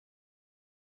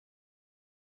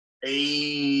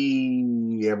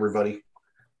Hey, everybody.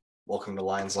 Welcome to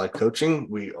Lions Life Coaching.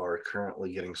 We are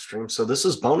currently getting streamed. So this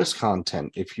is bonus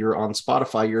content. If you're on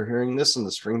Spotify, you're hearing this and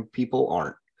the stream people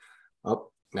aren't.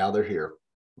 Oh, now they're here.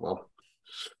 Well,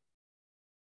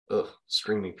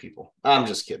 streaming people. I'm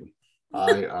just kidding.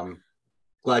 I'm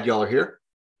glad y'all are here.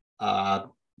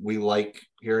 We like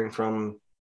hearing from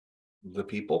the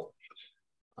people.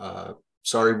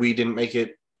 Sorry we didn't make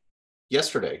it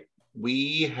yesterday.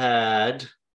 We had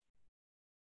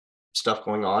stuff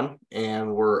going on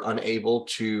and we're unable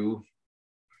to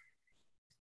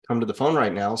come to the phone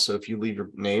right now. So if you leave your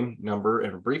name, number,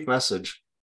 and a brief message,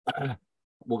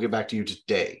 we'll get back to you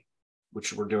today,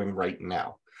 which we're doing right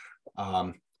now.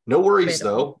 No worries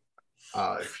though.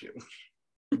 If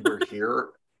you're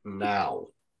here now.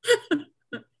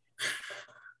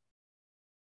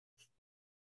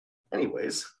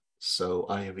 Anyways, so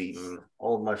I have eaten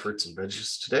all of my fruits and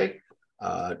veggies today,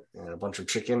 and a bunch of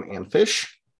chicken and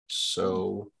fish.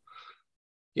 So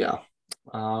yeah.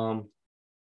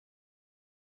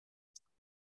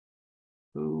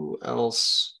 Who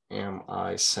else am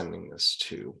I sending this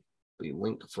to? The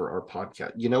link for our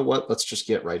podcast. You know what? Let's just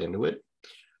get right into it.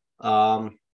 So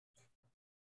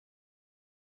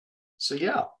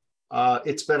yeah,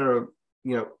 it's been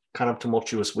a kind of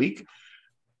tumultuous week.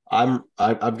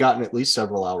 I've gotten at least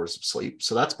several hours of sleep,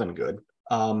 so that's been good.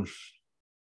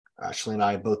 Ashley and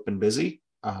I have both been busy.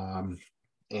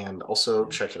 And also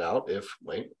check it out if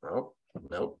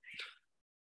nope.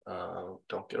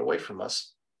 Don't get away from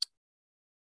us.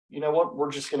 You know what?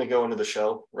 We're just going to go into the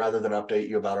show rather than update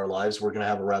you about our lives. We're going to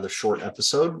have a rather short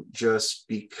episode just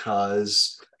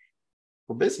because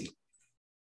we're busy.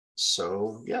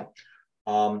 So yeah,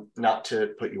 not to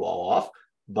put you all off,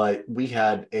 but we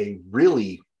had a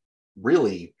really,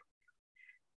 really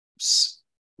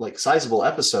sizable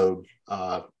episode.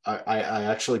 I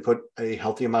actually put a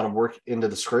healthy amount of work into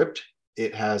the script.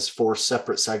 It has 4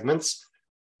 separate segments.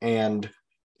 And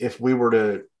if we were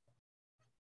to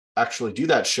actually do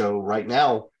that show right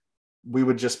now, we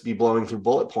would just be blowing through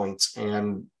bullet points,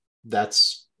 and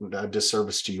that's a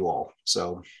disservice to you all.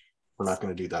 So we're not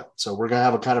going to do that. So we're going to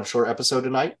have a kind of short episode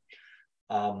tonight.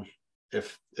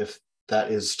 If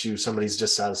that is to somebody's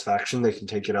dissatisfaction, they can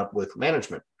take it up with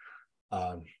management.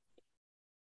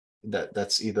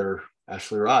 That's either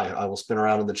Ashley or I. I will spin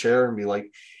around in the chair and be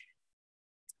like,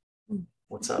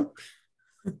 "What's up?"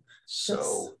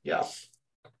 So yeah.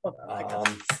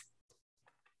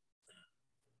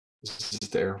 This is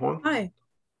the air horn. Hi,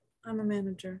 I'm a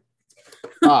manager.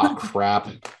 Crap.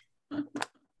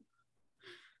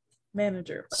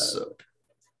 Manager.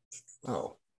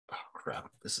 Oh, crap.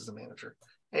 This is the manager.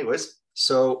 Anyways,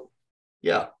 so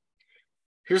yeah.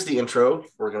 Here's the intro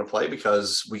we're going to play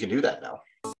because we can do that now.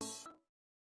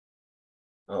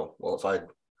 Oh, well, if I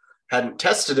hadn't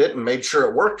tested it and made sure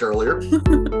it worked earlier.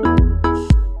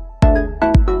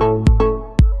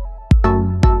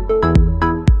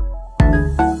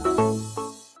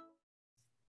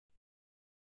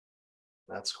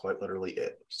 That's quite literally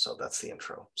it. So that's the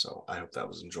intro. So I hope that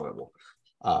was enjoyable.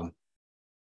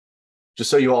 Just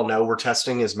so you all know, we're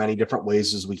testing as many different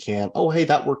ways as we can. Oh, hey,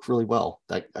 that worked really well.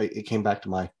 It came back to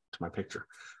my picture.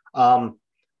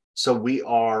 So we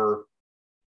are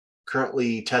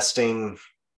currently testing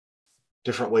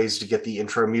different ways to get the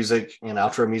intro music and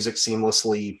outro music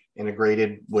seamlessly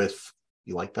integrated with,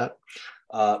 you like that?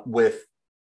 With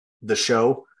the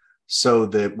show, so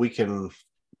that we can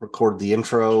record the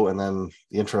intro and then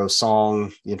the intro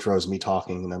song. The intro is me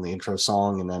talking and then the intro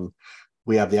song, and then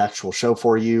we have the actual show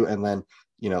for you, and then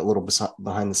a little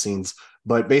behind the scenes.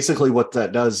 But basically what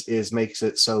that does is makes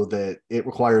it so that it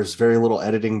requires very little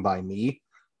editing by me.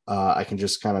 I can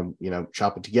just kind of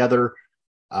chop it together,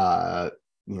 and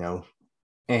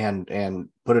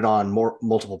put it on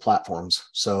multiple platforms.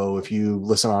 So if you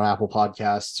listen on Apple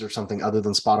Podcasts or something other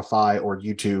than Spotify or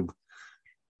YouTube,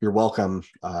 you're welcome.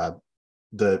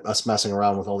 Us messing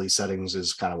around with all these settings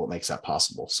is kind of what makes that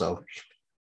possible. So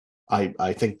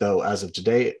I think, though, as of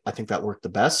today, I think that worked the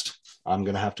best. I'm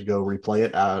going to have to go replay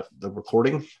it at the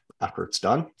recording after it's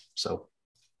done. So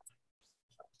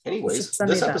anyways,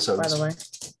 this episode, by the way.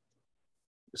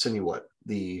 Send you what?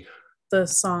 The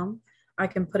song. I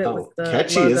can put it with the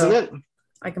catchy, logo. Isn't it?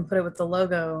 I can put it with the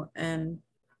logo and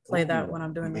play that when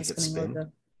I'm doing the spinning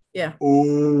logo. Yeah.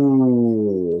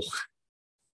 Ooh.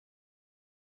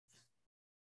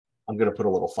 I'm going to put a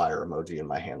little fire emoji in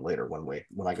my hand later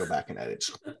when I go back and edit.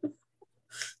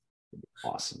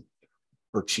 Awesome.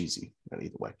 Or cheesy,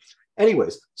 either way.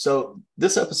 Anyways, so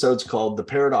this episode's called The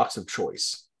Paradox of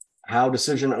Choice, How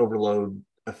Decision Overload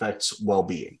Affects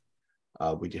Well-Being.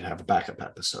 We did have a backup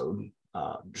episode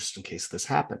just in case this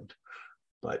happened.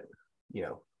 But you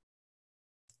know,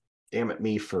 damn it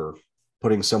me for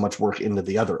putting so much work into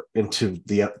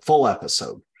the full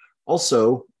episode.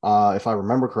 Also, if I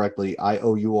remember correctly, I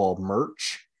owe you all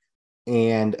merch.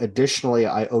 And additionally,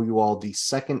 I owe you all the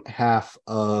second half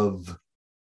of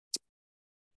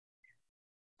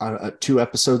 2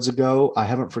 episodes ago. I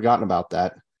haven't forgotten about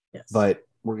that. Yes. But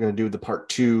we're going to do the part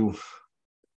 2.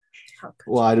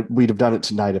 Well, we'd have done it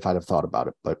tonight if I'd have thought about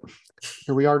it, but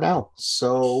here we are now.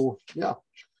 So, yeah.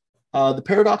 The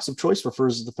paradox of choice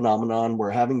refers to the phenomenon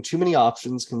where having too many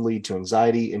options can lead to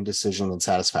anxiety, indecision, and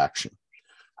satisfaction.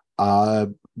 A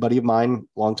buddy of mine,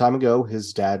 a long time ago,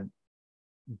 his dad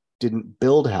didn't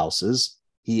build houses,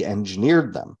 he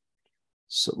engineered them,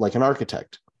 so like an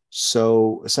architect.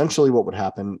 So essentially what would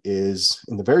happen is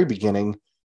in the very beginning,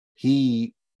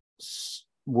 he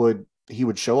would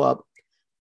show up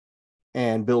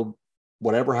and build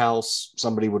whatever house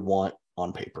somebody would want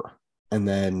on paper. And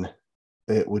then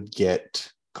it would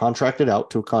get contracted out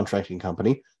to a contracting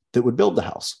company that would build the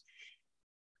house.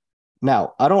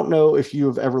 Now, I don't know if you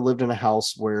have ever lived in a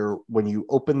house where when you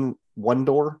open one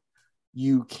door,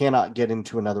 you cannot get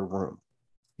into another room.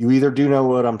 You either do know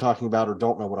what I'm talking about or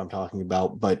don't know what I'm talking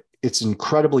about, but it's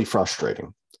incredibly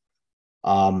frustrating.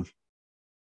 I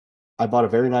bought a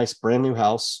very nice brand new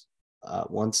house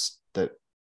once that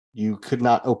you could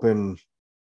not open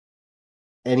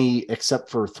any except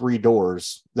for 3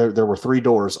 doors. There were 3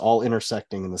 doors all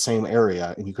intersecting in the same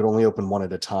area, and you could only open one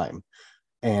at a time.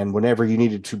 And whenever you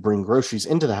needed to bring groceries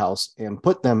into the house and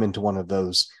put them into one of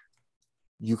those,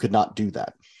 you could not do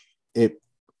that. It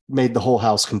made the whole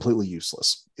house completely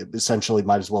useless. It essentially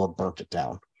might as well have burnt it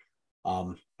down.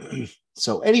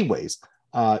 So anyways,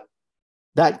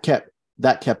 that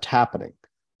kept happening.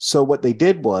 So what they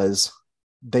did was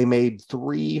they made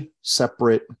 3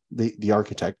 separate, the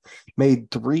architect made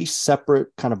 3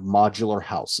 separate kind of modular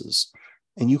houses.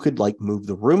 And you could like move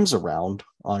the rooms around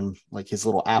on like his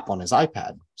little app on his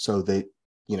iPad so that,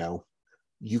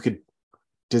 you could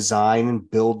design and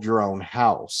build your own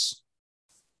house,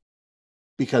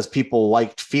 because people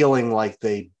liked feeling like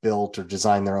they built or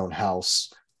designed their own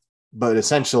house. But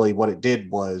essentially what it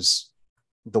did was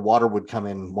the water would come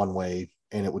in one way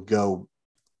and it would go,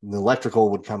 the electrical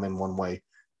would come in one way,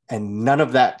 and none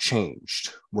of that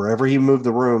changed. Wherever he moved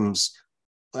the rooms,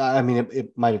 I mean,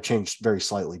 it might have changed very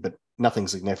slightly, but nothing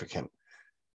significant.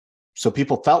 So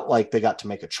people felt like they got to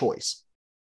make a choice,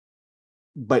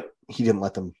 but he didn't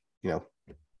let them,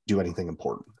 do anything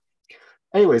important.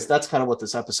 Anyways, that's kind of what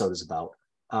this episode is about.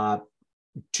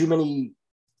 Too many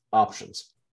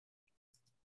options.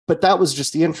 But that was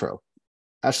just the intro.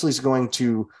 Ashley's going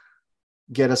to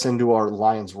get us into our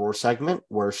Lion's Roar segment,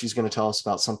 where she's going to tell us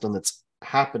about something that's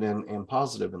happening and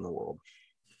positive in the world.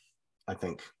 I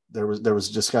think there was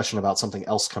discussion about something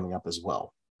else coming up as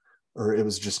well, or it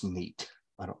was just neat.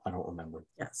 I don't remember.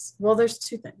 Yes. Well, there's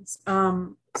 2 things.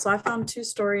 So I found 2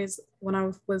 stories when I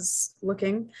was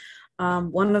looking.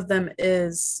 One of them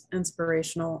is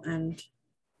inspirational and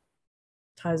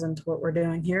ties into what we're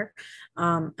doing here.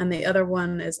 And the other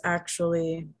one is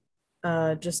actually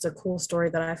just a cool story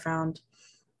that I found.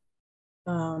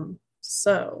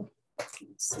 So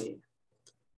let's see.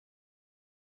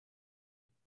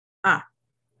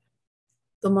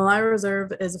 The Malay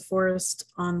Reserve is a forest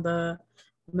on the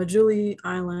Majuli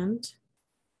Island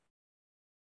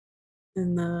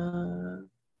in the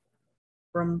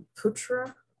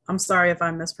Brahmaputra. I'm sorry if I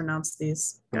mispronounced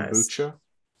these, guys. Kombucha?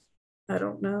 I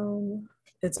don't know.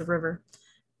 It's a river.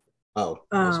 Oh,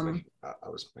 I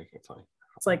was making it funny.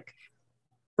 It's like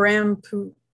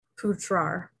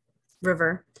Brahmaputra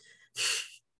River.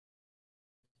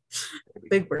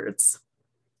 Big words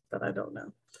that I don't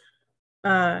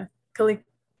know.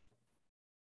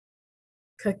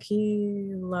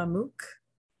 Kakilamuk.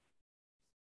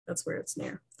 That's where it's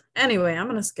near. Anyway, I'm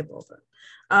gonna skip over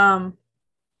it.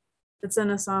 It's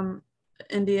in Assam,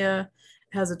 India.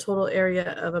 It has a total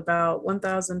area of about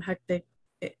 1,000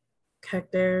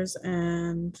 hectares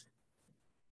and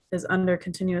is under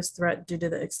continuous threat due to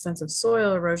the extensive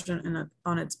soil erosion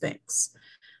on its banks.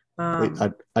 Wait,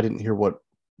 I didn't hear what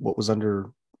was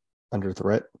under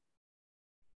threat.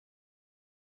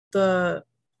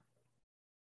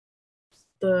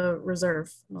 The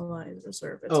reserve, Malay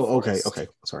Reserve. Oh, okay,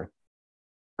 sorry.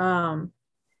 But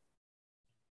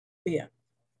yeah.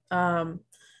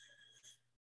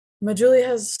 Majuli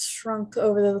has shrunk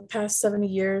over the past 70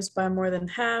 years by more than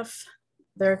half.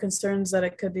 There are concerns that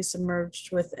it could be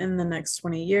submerged within the next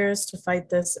 20 years. To fight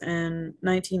this, in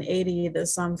 1980, the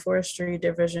Assam Forestry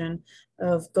Division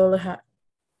of Golaghat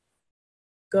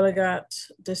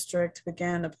district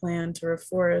began a plan to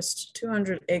reforest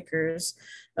 200 acres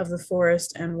of the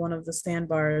forest and one of the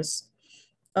sandbars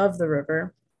of the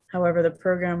river. However, the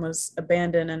program was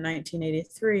abandoned in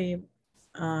 1983.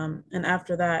 And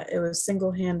after that, it was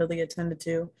single handedly attended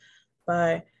to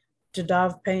by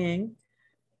Jadav Paying.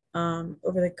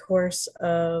 Over the course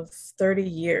of 30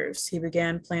 years, he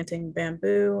began planting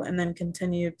bamboo and then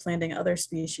continued planting other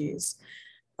species.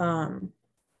 Um,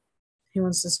 he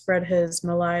wants to spread his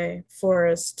Malay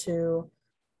forest to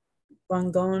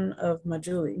Bangon of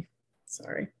Majuli.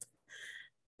 Sorry.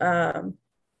 Um,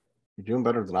 You're doing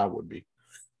better than I would be.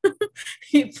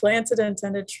 he planted and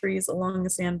tended trees along the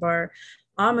sandbar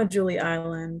on Majuli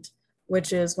Island,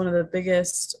 which is one of the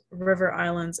biggest river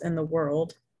islands in the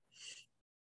world.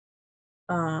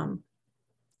 Um,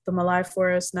 the Malay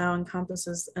forest now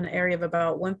encompasses an area of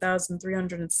about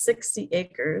 1,360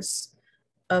 acres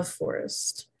of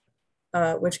forest,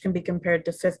 which can be compared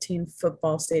to 15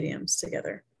 football stadiums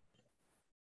together.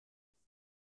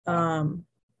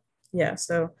 Yeah,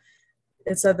 so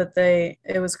it said that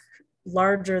it was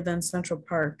larger than Central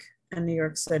Park in New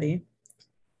York City.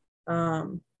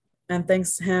 And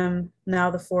thanks to him, now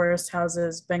the forest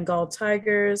houses Bengal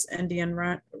tigers, Indian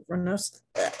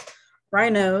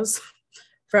rhinos,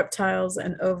 reptiles,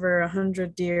 and over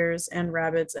 100 deers and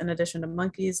rabbits, in addition to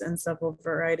monkeys and several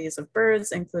varieties of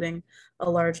birds, including a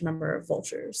large number of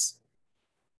vultures.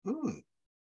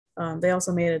 They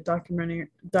also made a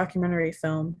documentary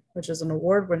film, which is an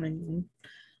award-winning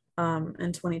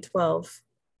in 2012,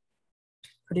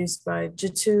 produced by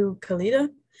Jitu Khalida,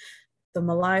 The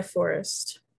Malay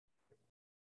Forest.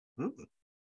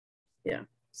 Yeah,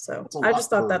 so I just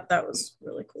thought that was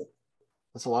really cool.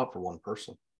 That's a lot for one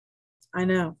person. I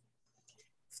know.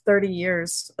 30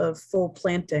 years of full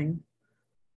planting,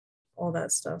 all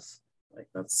that stuff. Like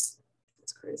that's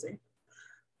crazy.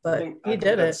 But he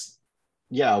did it.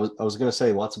 Yeah, I was gonna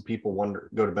say lots of people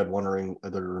go to bed wondering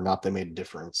whether or not they made a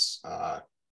difference.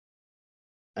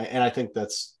 And I think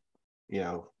that's,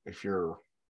 if you're,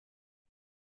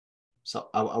 so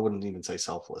I wouldn't even say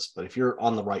selfless, but if you're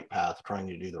on the right path, trying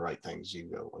to do the right things, you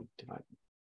go like,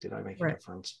 did I make a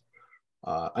difference?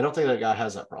 I don't think that guy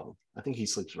has that problem. I think he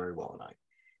sleeps very well at night.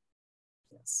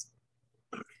 Yes.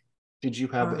 Did you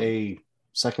have a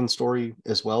second story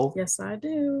as well? Yes, I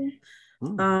do.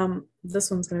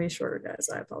 This one's gonna be shorter, guys.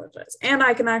 I apologize. And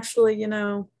I can actually,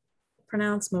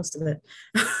 pronounce most of it.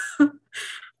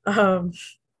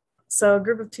 So a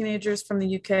group of teenagers from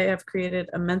the UK have created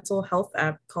a mental health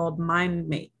app called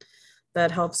MindMate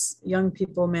that helps young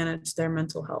people manage their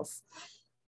mental health.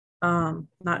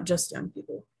 Not just young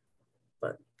people,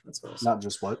 but that's what. Not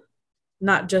just what?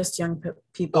 Not just young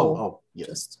people. Oh, yes.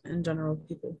 Just in general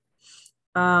people.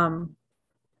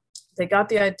 They got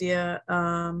the idea.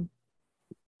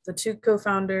 The two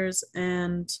co-founders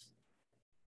and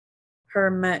her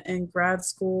met in grad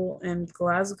school in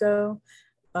Glasgow.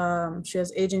 She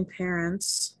has aging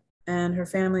parents, and her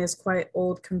family is quite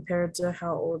old compared to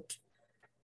how old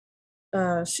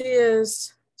she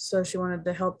is. So she wanted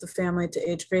to help the family to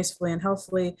age gracefully and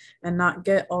healthily and not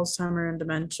get Alzheimer's and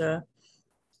dementia.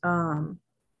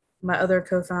 My other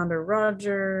co-founder,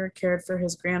 Roger, cared for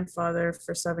his grandfather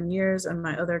for 7 years, and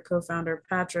my other co-founder,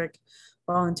 Patrick,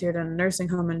 volunteered in a nursing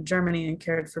home in Germany and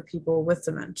cared for people with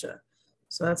dementia.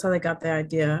 So that's how they got the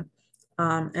idea.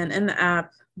 And in the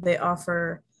app, they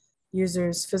offer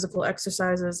users physical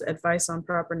exercises, advice on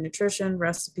proper nutrition,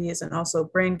 recipes, and also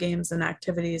brain games and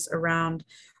activities around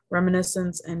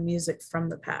reminiscence and music from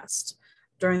the past.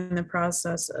 During the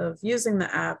process of using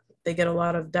the app, they get a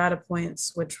lot of data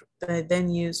points, which they then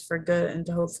use for good and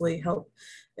to hopefully help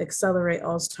accelerate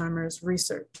Alzheimer's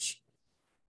research.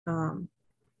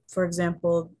 For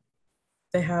example,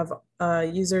 they have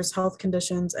users' health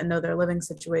conditions and know their living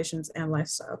situations and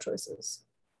lifestyle choices.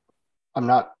 I'm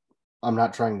not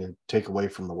trying to take away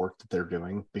from the work that they're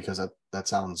doing, because that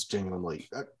sounds genuinely,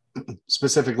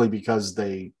 specifically because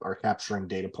they are capturing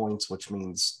data points, which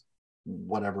means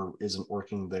whatever isn't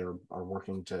working, they are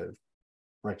working to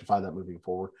rectify that moving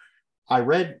forward. I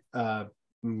read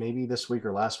maybe this week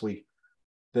or last week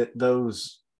that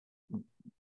those,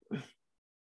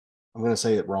 I'm going to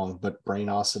say it wrong, but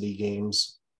brainosity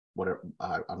games, whatever,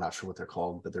 I'm not sure what they're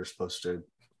called, but they're supposed to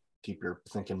keep your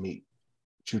thinking meat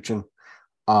chooching.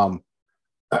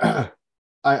 I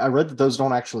read that those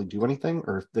don't actually do anything,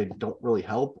 or they don't really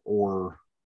help, or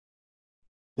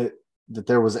that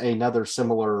there was another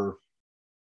similar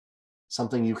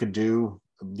something you could do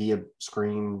via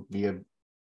screen, via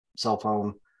cell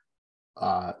phone,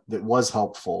 that was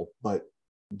helpful, but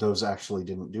those actually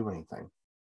didn't do anything.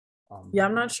 Yeah,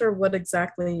 I'm not sure what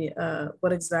exact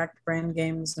brain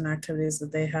games and activities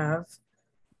that they have.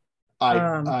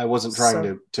 I wasn't trying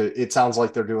So to it sounds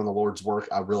like they're doing the Lord's work.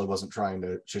 I really wasn't trying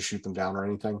to shoot them down or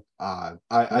anything. I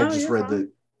no, just you're read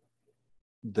fine.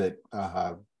 that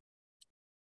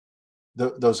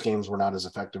those games were not as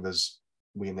effective as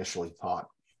we initially thought.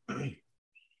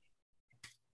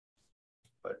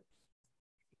 But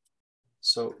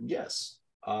so yes.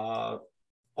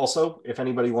 Also, if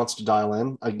anybody wants to dial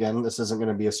in, again, this isn't going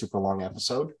to be a super long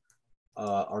episode.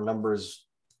 Our number is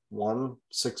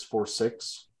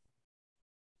 1-646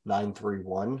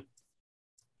 931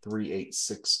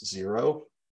 3860.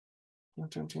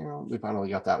 We finally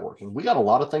got that working. We got a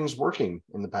lot of things working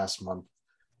in the past month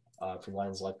for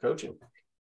Lions Life Coaching.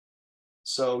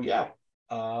 So, yeah.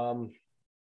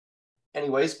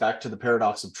 Anyways, back to the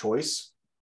paradox of choice,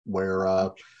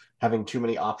 where having too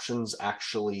many options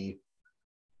actually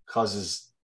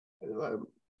causes,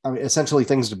 essentially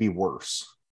things to be worse.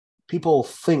 People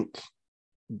think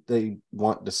they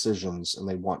want decisions and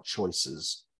they want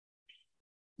choices.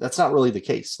 That's not really the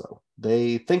case, though.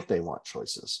 They think they want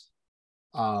choices.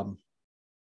 How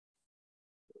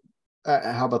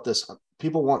about this?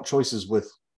 People want choices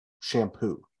with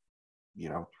shampoo. You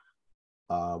know,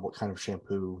 what kind of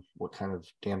shampoo, what kind of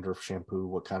dandruff shampoo,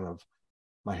 what kind of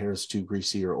my hair is too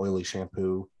greasy or oily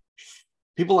shampoo.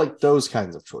 People like those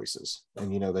kinds of choices.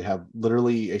 And, they have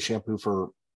literally a shampoo for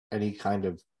any kind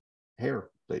of hair.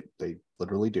 They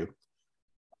literally do.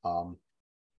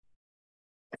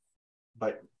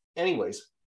 But anyways,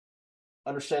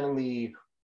 understanding the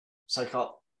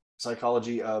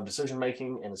psychology of decision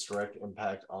making and its direct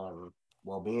impact on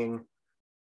well-being.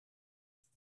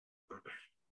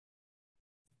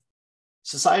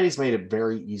 Society's made it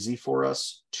very easy for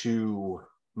us to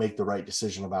make the right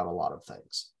decision about a lot of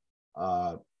things.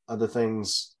 Other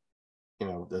things,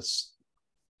 that's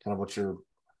kind of what your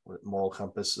moral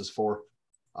compass is for.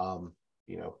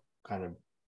 Kind of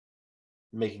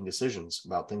making decisions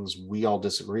about things we all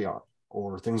disagree on,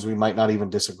 or things we might not even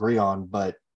disagree on,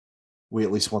 but we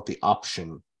at least want the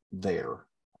option there.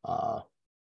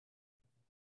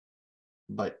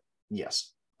 But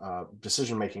yes,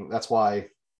 decision making. That's why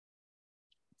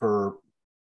for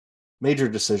major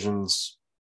decisions,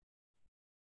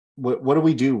 what do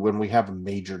we do when we have a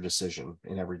major decision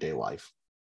in everyday life?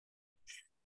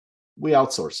 We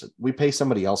outsource it. We pay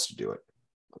somebody else to do it.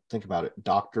 Think about it.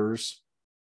 Doctors,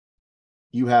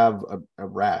 you have a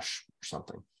rash or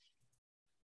something,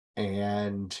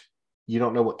 and you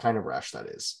don't know what kind of rash that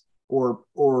is.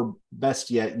 Or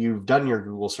best yet, you've done your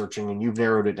Google searching and you've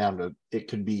narrowed it down to it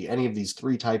could be any of these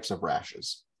 3 types of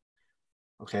rashes.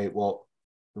 Okay, well,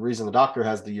 the reason the doctor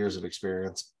has the years of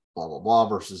experience, blah, blah, blah,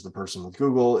 versus the person with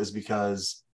Google is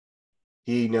because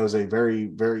he knows a very,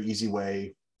 very easy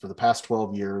way for the past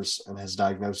 12 years and has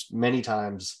diagnosed many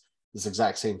times this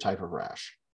exact same type of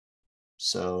rash.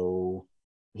 So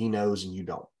he knows and you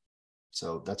don't.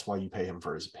 So that's why you pay him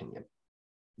for his opinion.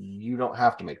 You don't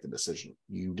have to make the decision.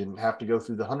 You didn't have to go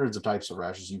through the hundreds of types of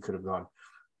rashes. You could have gone,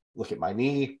 look at my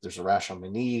knee. There's a rash on my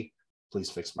knee. Please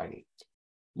fix my knee.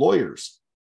 Lawyers,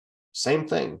 same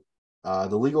thing.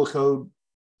 The legal code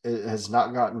has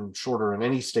not gotten shorter in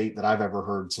any state that I've ever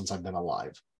heard since I've been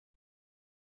alive.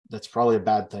 That's probably a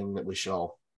bad thing that we should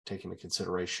all take into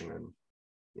consideration. And,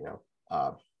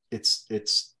 it's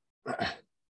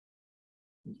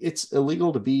it's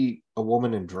illegal to be a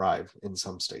woman and drive in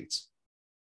some states.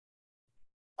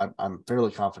 I'm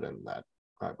fairly confident in that.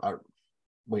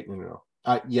 Wait, no.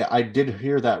 Yeah, I did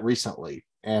hear that recently.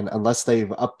 And unless they've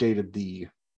updated the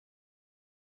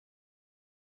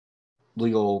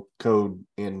legal code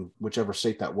in whichever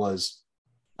state that was,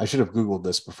 I should have Googled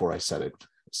this before I said it.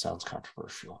 It sounds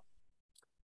controversial.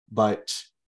 But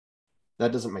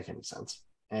that doesn't make any sense.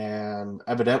 And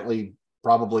evidently,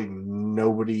 probably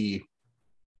nobody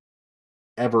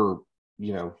ever,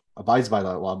 abides by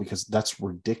that law because that's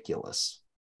ridiculous.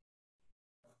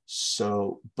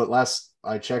 So, but last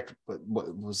I checked,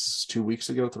 what was 2 weeks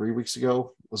ago, 3 weeks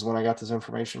ago was when I got this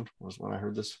information, was when I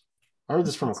heard this. I heard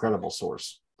this from a credible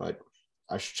source, but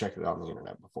I should check it out on the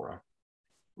internet before I.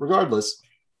 Regardless,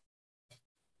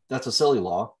 that's a silly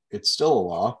law. It's still a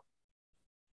law.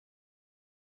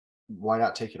 Why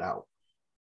not take it out?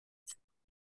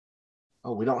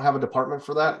 Oh, we don't have a department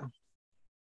for that?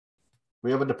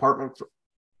 We have a department for.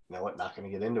 You know what? Not going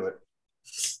to get into it.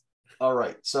 All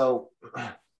right. So,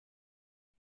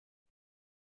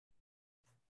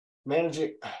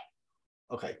 managing.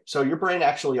 Okay. So, your brain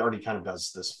actually already kind of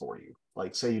does this for you.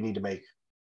 Like, say you need to make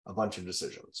a bunch of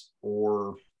decisions,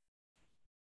 or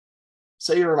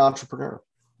say you're an entrepreneur,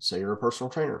 say you're a personal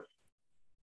trainer.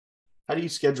 How do you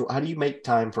schedule? How do you make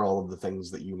time for all of the things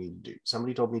that you need to do?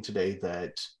 Somebody told me today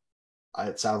that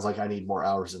it sounds like I need more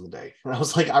hours in the day. And I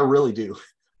was like, I really do.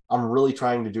 I'm really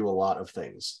trying to do a lot of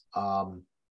things.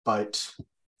 But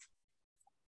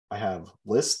I have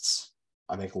lists.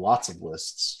 I make lots of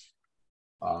lists.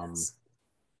 Yes.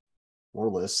 More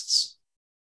lists.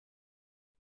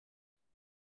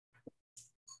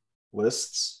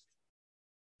 Lists.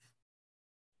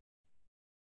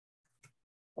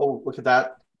 Oh, look at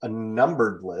that. A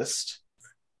numbered list.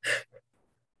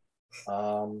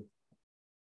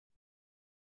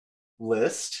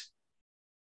 List.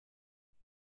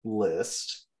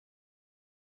 List.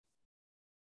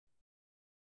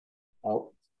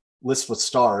 Oh, list with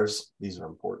stars. These are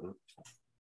important.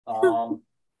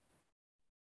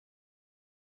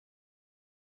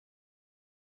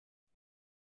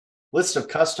 List of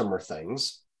customer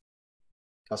things.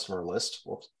 Customer list.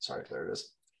 Whoops, sorry, there it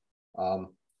is.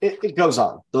 It goes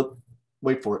on.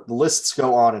 Wait for it. The lists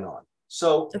go on and on.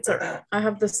 So I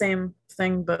have the same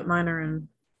thing, but mine are in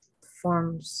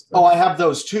forms. Oh, I have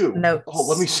those too. Notes. Oh,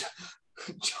 let me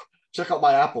check out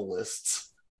my Apple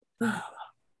lists. My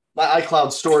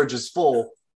iCloud storage is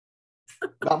full.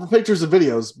 Not for pictures and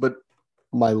videos, but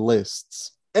my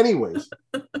lists. Anyways.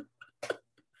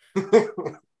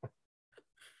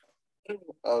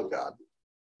 Oh God.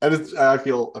 And I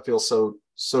feel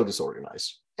so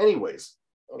disorganized. Anyways.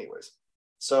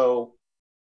 So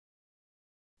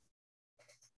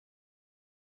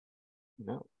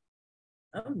no.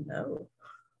 Oh no.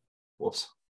 Whoops.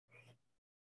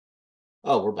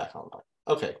 Oh, we're back online.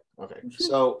 Okay.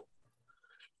 So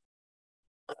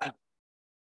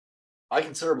I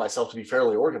consider myself to be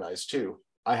fairly organized too.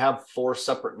 I have 4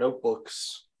 separate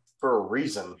notebooks for a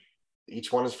reason.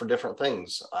 Each one is for different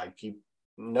things. I keep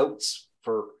notes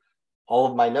for all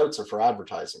of my notes are for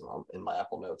advertising in my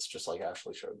Apple Notes, just like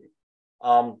Ashley showed you.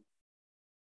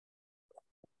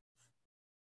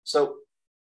 So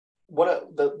what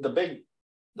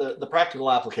the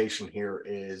practical application here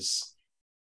is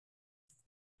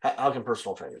how can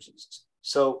personal trainers use this?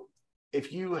 So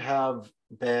if you have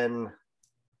been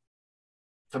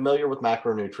familiar with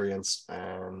macronutrients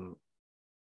and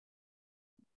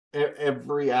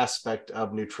every aspect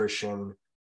of nutrition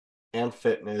and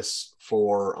fitness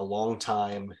for a long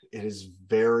time, it is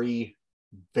very,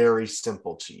 very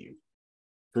simple to you.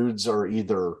 Foods are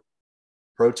either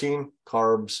protein,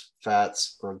 carbs,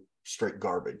 fats, or straight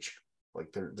garbage.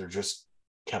 Like they're just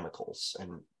chemicals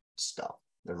and stuff.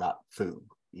 They're not food,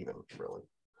 even really.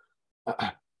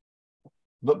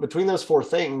 But between those 4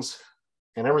 things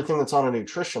and everything that's on a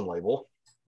nutrition label,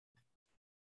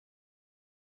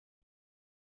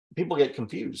 people get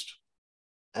confused.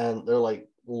 And they're like,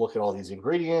 look at all these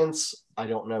ingredients. I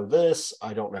don't know this.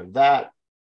 I don't know that.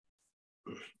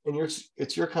 And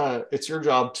it's your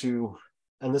job to,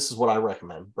 and this is what I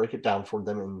recommend, break it down for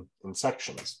them in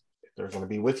sections. If they're going to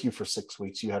be with you for 6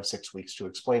 weeks, you have 6 weeks to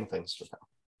explain things to them.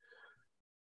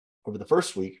 Over the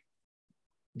first week,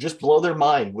 just blow their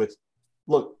mind with,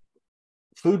 look,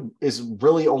 food is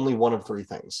really only one of 3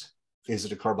 things. Is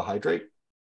it a carbohydrate?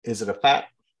 Is it a fat?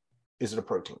 Is it a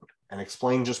protein? And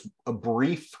explain just a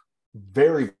brief,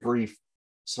 very brief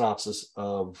synopsis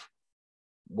of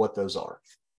what those are.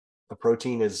 A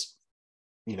protein is,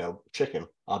 chicken,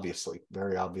 obviously,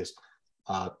 very obvious.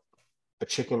 A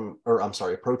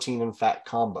protein and fat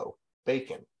combo,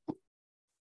 bacon,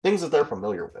 things that they're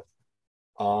familiar with.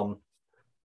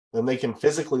 Then they can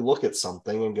physically look at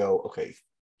something and go, okay,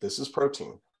 this is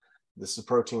protein, this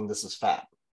is fat.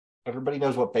 Everybody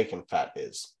knows what bacon fat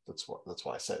is. That's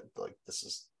why I said, like, this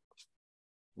is,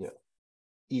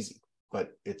 easy,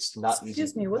 but it's not easy.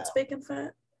 Excuse me, what's bacon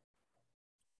fat?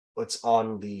 It's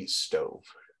on the stove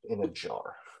in a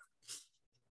jar.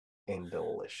 And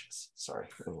delicious. Sorry.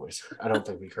 Anyways, I don't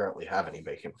think we currently have any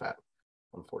bacon fat,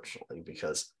 unfortunately,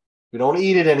 because we don't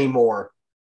eat it anymore.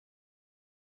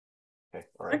 Okay.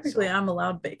 All right. Technically, I'm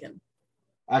allowed bacon.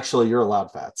 Actually, you're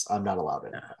allowed fats. I'm not allowed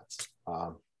any fats.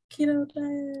 Keto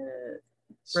diet.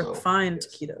 Refined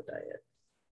keto diet.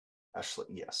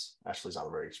 Ashley's on a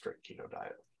very strict keto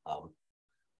diet.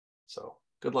 So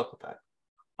good luck with that.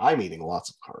 I'm eating lots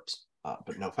of carbs,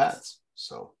 but no fats.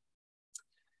 So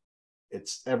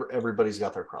it's everybody's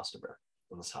got their cross to bear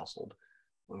in this household,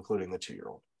 including the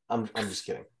 2-year-old. I'm just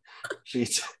kidding. She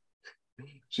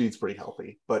eats pretty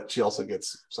healthy, but she also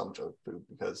gets some junk food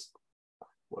because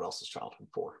what else is childhood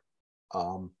for?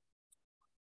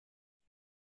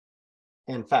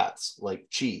 And fats like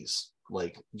cheese,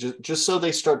 like just so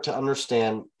they start to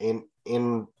understand in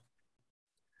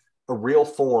a real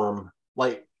form.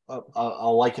 Like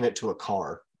I'll liken it to a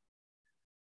car.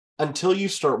 Until you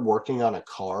start working on a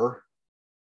car,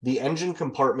 the engine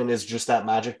compartment is just that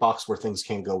magic box where things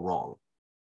can't go wrong.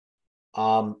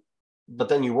 but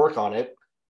then you work on it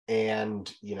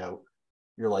and,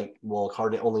 you're like, well, a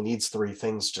car only needs three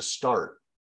things to start.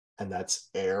 And that's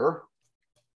air,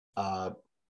 uh,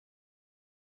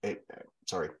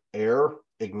 air,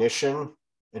 ignition,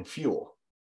 and fuel.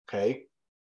 Okay.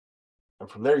 And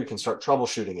from there, you can start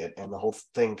troubleshooting it. And the whole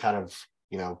thing kind of,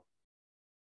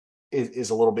 is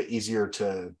a little bit easier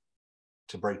to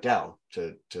break down,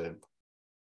 to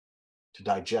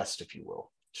digest, if you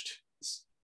will.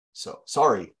 So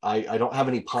sorry, I don't have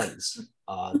any puns.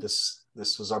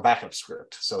 This was our backup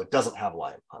script, so it doesn't have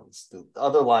lion puns. The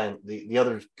other lion, the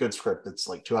other good script that's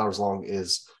like 2 hours long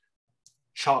is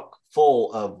chock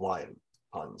full of lion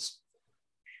puns.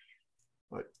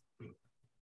 But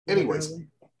anyways,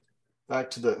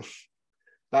 back to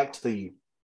the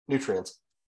nutrients.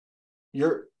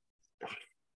 You're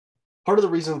part of the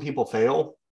reason people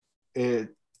fail.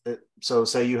 So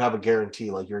say you have a guarantee,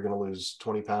 like you're going to lose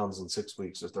 20 pounds in 6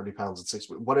 weeks or 30 pounds in 6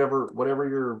 weeks,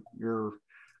 whatever your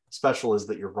special is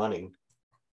that you're running.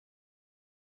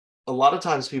 A lot of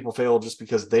times people fail just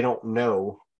because they don't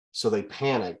know, so they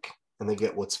panic and they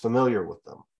get what's familiar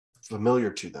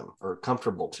to them or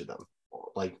comfortable to them.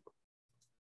 Like,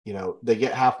 they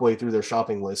get halfway through their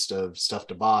shopping list of stuff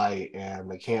to buy and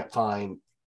they can't find.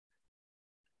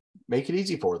 Make it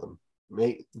easy for them.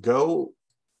 Go.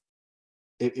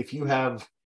 If you have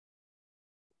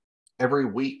every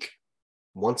week,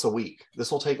 once a week,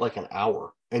 this will take like an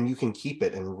hour and you can keep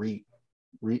it and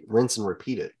rinse and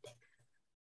repeat it.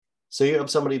 So you have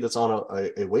somebody that's on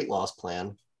a weight loss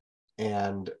plan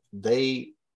and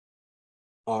they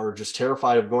are just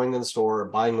terrified of going to the store,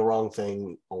 buying the wrong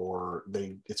thing, or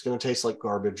it's going to taste like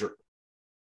garbage.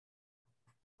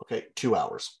 Okay, 2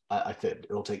 hours. I fibbed.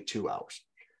 It'll take 2 hours.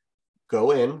 Go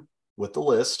in with the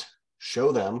list,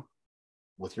 show them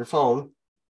with your phone,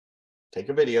 take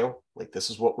a video, like this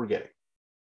is what we're getting.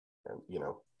 And,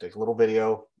 take a little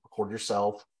video, record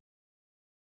yourself,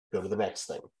 go to the next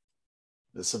thing.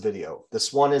 This is a video.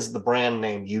 This one is the brand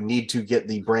name. You need to get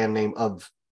the brand name of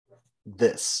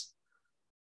this.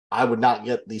 I would not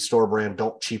get the store brand.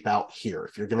 Don't cheap out here.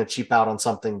 If you're going to cheap out on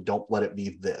something, don't let it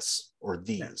be this or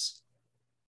these.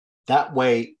 That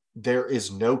way, there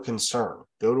is no concern.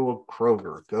 Go to a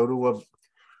Kroger,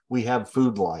 we have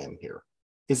Food Lion here.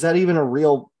 Is that even a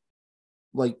real,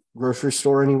 grocery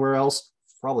store anywhere else?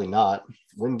 Probably not.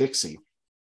 Winn-Dixie.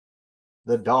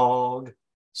 The dog.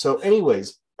 So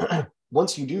anyways,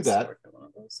 once you do that,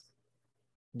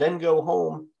 then go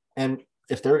home. And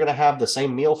if they're going to have the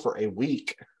same meal for a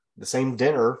week, the same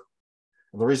dinner,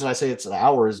 and the reason I say it's an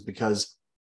hour is because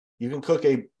you can cook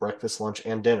a breakfast, lunch,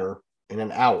 and dinner in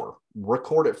an hour.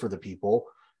 Record it for the people.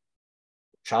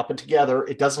 Chop it together.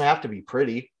 It doesn't have to be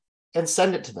pretty. And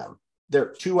send it to them.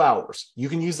 They're 2 hours. You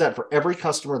can use that for every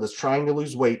customer that's trying to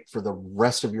lose weight for the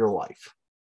rest of your life.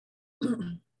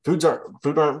 Food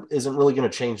isn't really going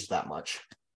to change that much.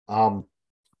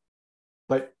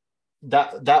 But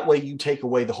that way you take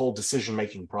away the whole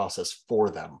decision-making process for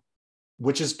them,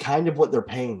 which is kind of what they're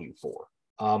paying you for.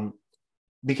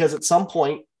 Because at some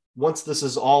point, once this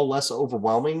is all less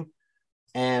overwhelming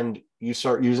and you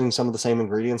start using some of the same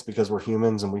ingredients because we're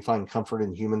humans and we find comfort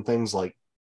in human things, like,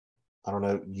 I don't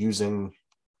know, using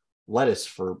lettuce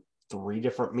for 3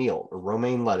 different meals, or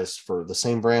romaine lettuce for the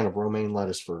same brand of romaine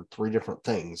lettuce for 3 different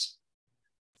things.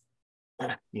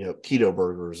 Keto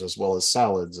burgers, as well as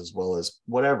salads, as well as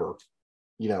whatever.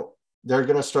 They're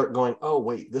going to start going, oh,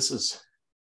 wait, these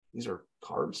are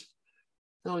carbs?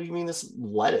 No, you mean this is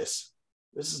lettuce?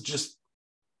 This is just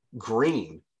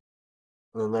green.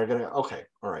 And then they're going to, okay,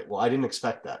 all right, well, I didn't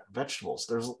expect that. Vegetables,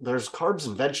 there's carbs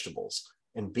in vegetables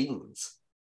and beans.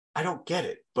 I don't get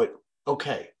it, but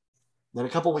okay. Then a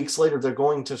couple weeks later, they're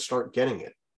going to start getting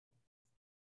it.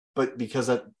 But because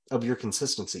of your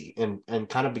consistency and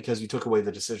kind of because you took away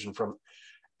the decision from,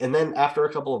 and then after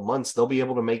a couple of months, they'll be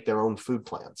able to make their own food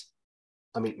plans.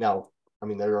 They're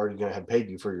already going to have paid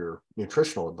you for your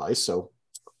nutritional advice. So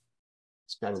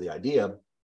it's kind of the idea.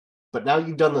 But now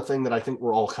you've done the thing that I think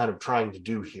we're all kind of trying to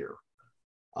do here.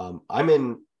 I'm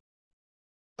in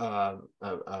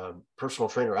personal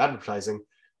trainer advertising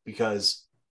because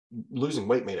losing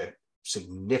weight made a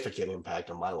significant impact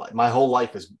on my life. My whole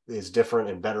life is different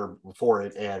and better before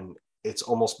it, and it's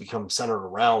almost become centered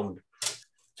around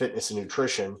fitness and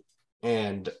nutrition.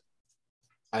 And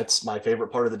that's my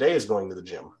favorite part of the day, is going to the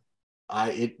gym.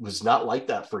 It was not like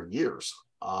that for years.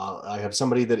 I have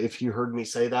somebody that if you heard me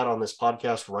say that on this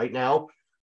podcast right now,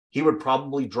 he would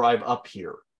probably drive up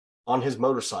here on his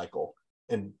motorcycle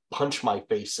and punch my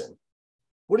face in.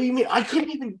 What do you mean? I couldn't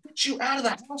even get you out of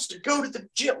the house to go to the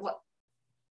gym.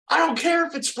 I don't care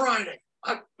if it's Friday.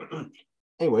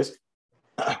 Anyways,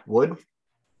 would.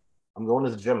 I'm going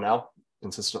to the gym now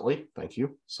consistently. Thank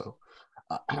you. So,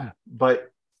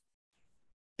 but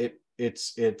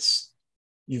it's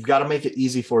you've got to make it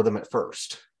easy for them at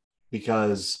first,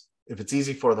 because if it's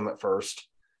easy for them at first,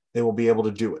 they will be able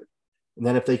to do it. And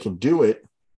then if they can do it,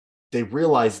 they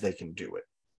realize they can do it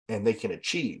and they can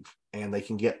achieve and they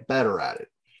can get better at it.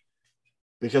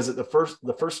 Because at the first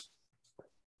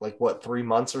like what 3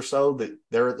 months or so that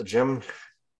they're at the gym,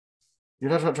 you're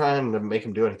not trying to make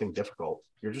them do anything difficult.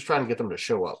 You're just trying to get them to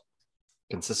show up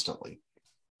consistently,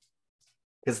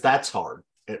 because that's hard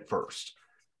at first.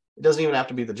 It doesn't even have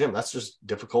to be the gym. That's just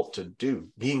difficult to do.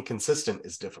 Being consistent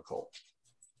is difficult.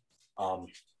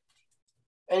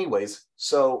 Anyways,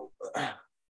 so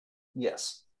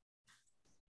yes,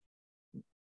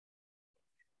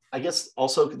 I guess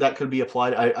also that could be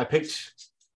applied. I picked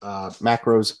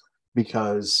macros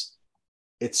because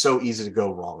it's so easy to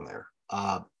go wrong there.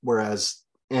 Whereas,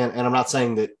 and I'm not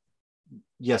saying that,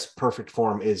 yes, perfect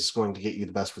form is going to get you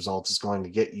the best results. It's going to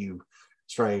get you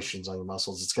striations on your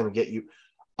muscles. It's going to get you,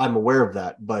 I'm aware of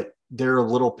that, but there are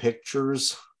little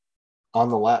pictures on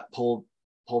the lat pull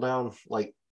down,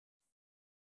 like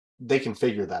they can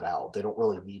figure that out. They don't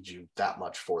really need you that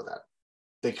much for that.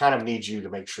 They kind of need you to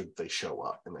make sure that they show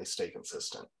up and they stay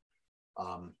consistent.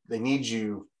 They need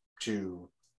you to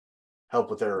help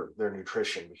with their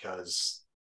nutrition, because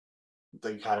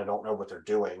they kind of don't know what they're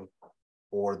doing,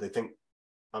 or they think,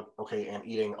 okay, and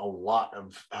eating a lot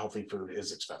of healthy food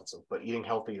is expensive, but eating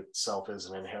healthy itself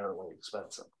isn't inherently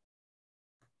expensive.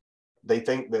 They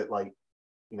think that, like,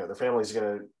 their family's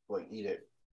gonna like eat it,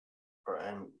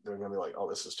 and they're gonna be like, oh,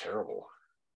 this is terrible.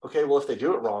 Okay, well, if they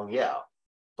do it wrong, yeah,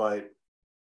 but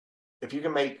if you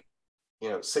can make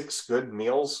 6 good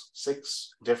meals,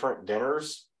 6 different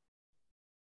dinners,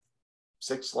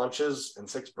 6 lunches, and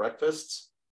 6 breakfasts,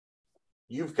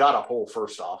 you've got a whole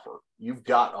first offer. You've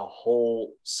got a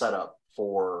whole setup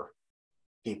for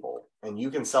people, and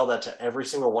you can sell that to every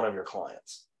single one of your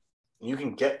clients. You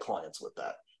can get clients with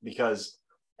that, because,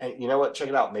 and you know what? Check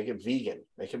it out. Make it vegan.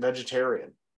 Make it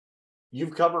vegetarian.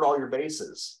 You've covered all your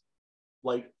bases.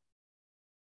 Like,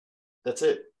 that's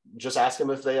it. Just ask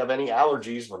them if they have any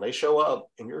allergies when they show up,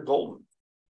 and you're golden.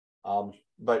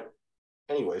 But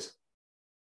anyways,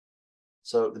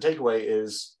 so the takeaway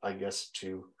is, I guess,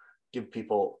 to give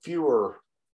people fewer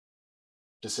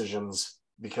decisions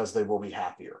because they will be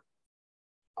happier.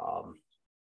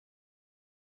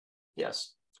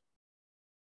 Yes.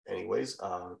 Anyways,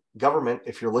 government,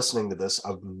 if you're listening to this,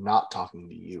 I'm not talking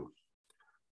to you.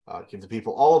 Give the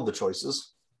people all of the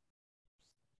choices,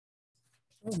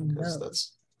 because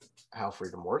that's how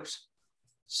freedom works.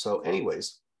 So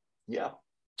anyways, yeah.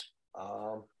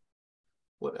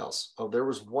 What else? Oh, there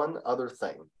was one other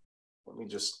thing. Let me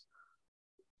just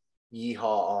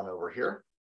yeehaw on over here.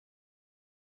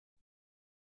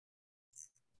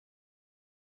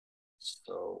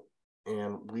 So,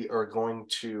 and we are going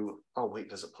to, oh wait,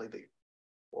 does it play the,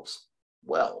 whoops.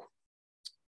 Well,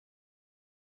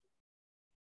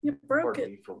 you broke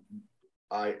it.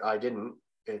 I didn't.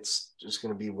 It's just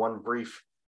going to be one brief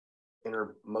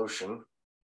inner motion.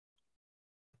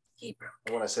 He broke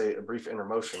it. When I say a brief inner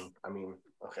motion, I mean,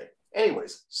 okay.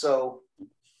 Anyways, so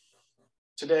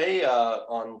today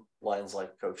on Lions Life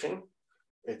Coaching,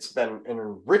 it's been an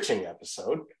enriching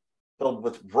episode filled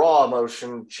with raw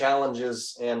emotion,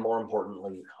 challenges, and more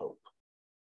importantly, hope.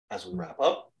 As we wrap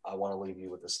up, I want to leave you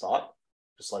with this thought.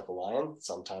 Just like a lion,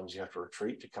 sometimes you have to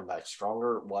retreat to come back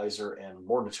stronger, wiser, and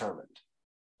more determined.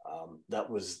 That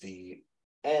was the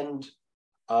end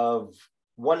of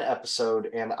one episode,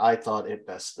 and I thought it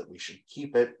best that we should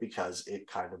keep it because it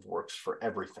kind of works for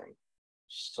everything.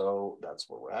 So that's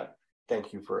where we're at.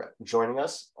 Thank you for joining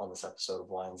us on this episode of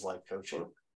Lions Life Coaching.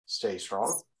 Stay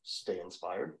strong, stay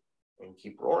inspired, and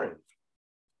keep roaring.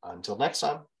 Until next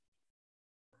time.